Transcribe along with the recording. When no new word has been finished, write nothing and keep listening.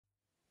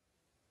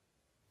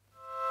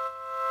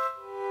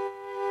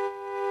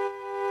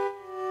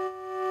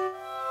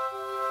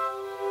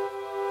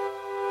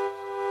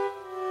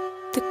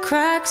The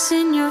cracks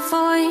in your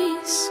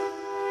voice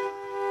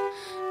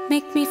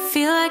make me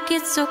feel like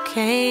it's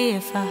okay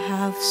if I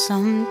have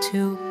some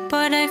too.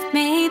 But I've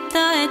made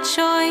the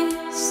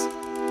choice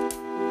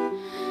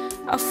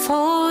of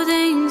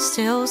holding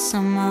still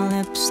so my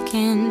lips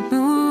can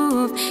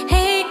move.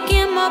 Ache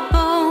in my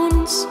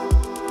bones,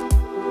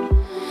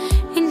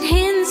 an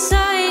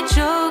inside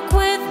joke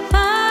with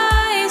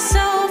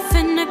myself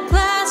in a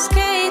glass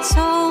case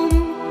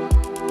home.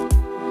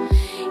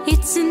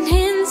 It's an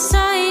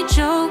inside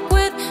joke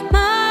with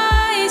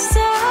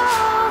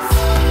myself.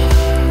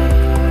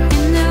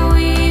 And they're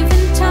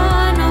weaving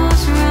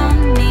tunnels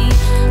around me,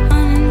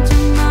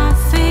 under my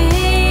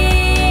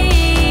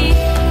feet.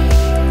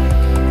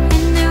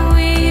 And they're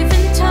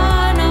weaving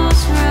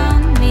tunnels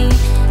around me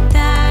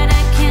that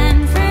I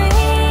can't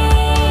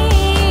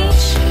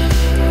reach.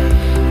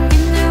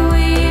 And they're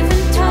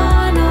weaving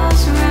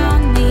tunnels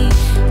around me,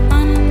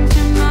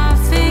 under my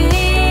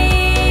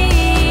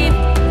feet.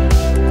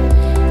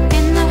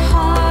 And the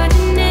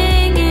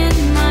hardening in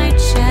my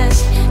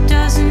chest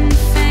doesn't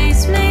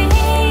faze me.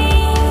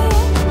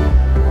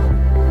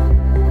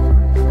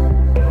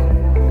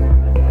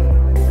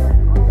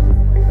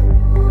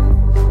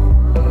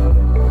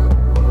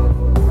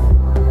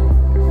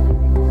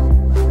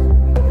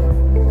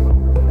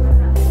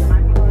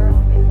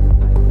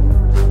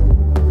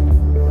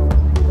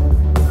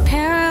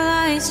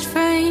 Paralyzed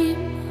frame,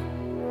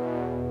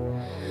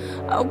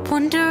 I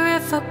wonder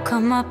if I'll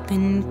come up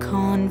in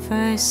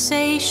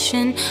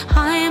conversation.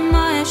 Am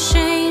I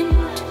ashamed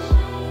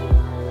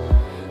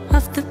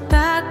of the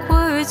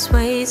backwards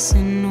ways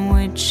in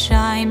which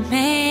I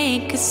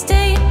make a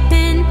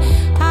statement?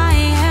 I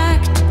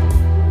act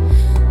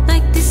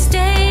like the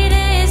state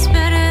is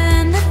better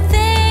than the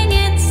thing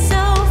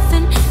itself,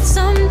 and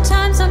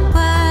sometimes I'm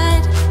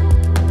glad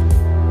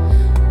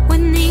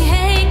when the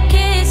ache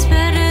is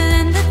better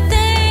than the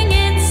thing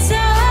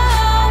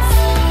itself.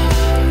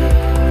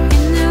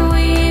 And they're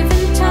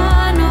weaving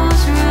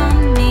tunnels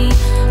around me,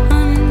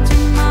 under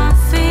my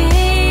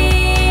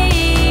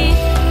feet.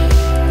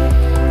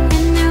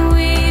 And they're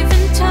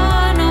weaving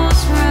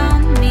tunnels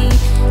around me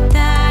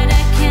that I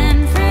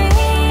can't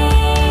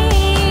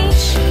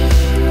reach.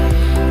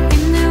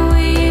 And they're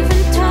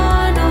weaving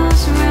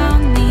tunnels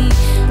around me,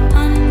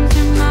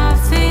 under my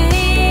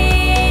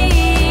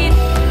feet.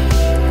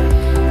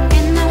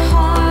 And the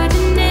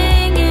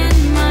hardening in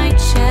my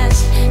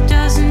chest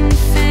doesn't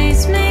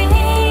faze me.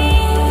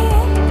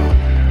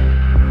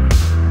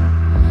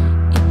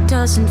 It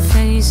doesn't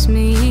faze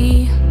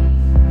me.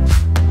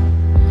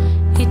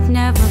 It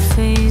never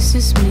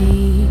fazes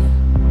me.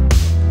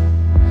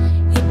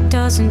 It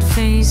doesn't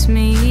faze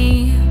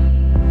me.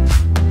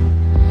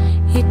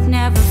 It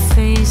never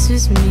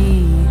fazes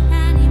me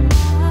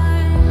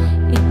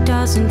anymore. It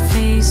doesn't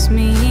faze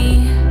me.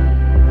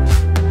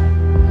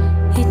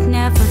 It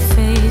never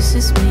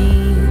fazes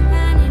me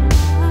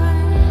anymore.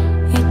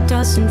 It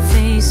doesn't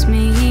faze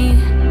me.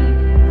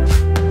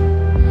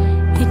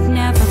 It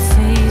never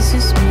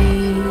fazes me.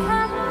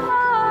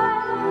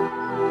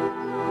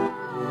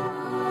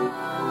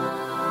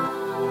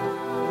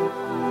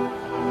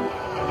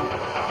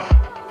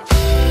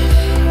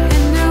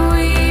 And they're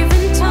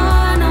weaving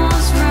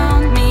tunnels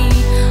around me,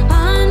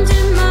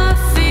 under my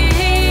feet.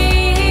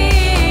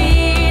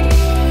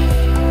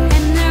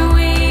 And they're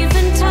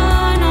weaving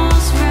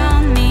tunnels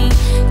around me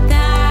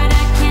that I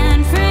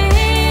can't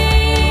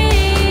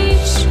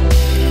reach.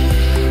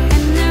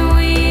 And they're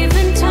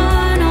weaving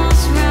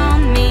tunnels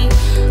around me,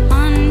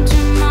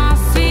 under my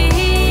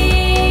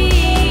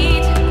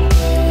feet.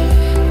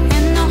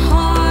 And the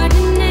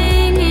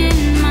hardening in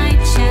my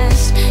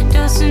chest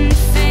doesn't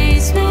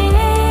faze me anymore.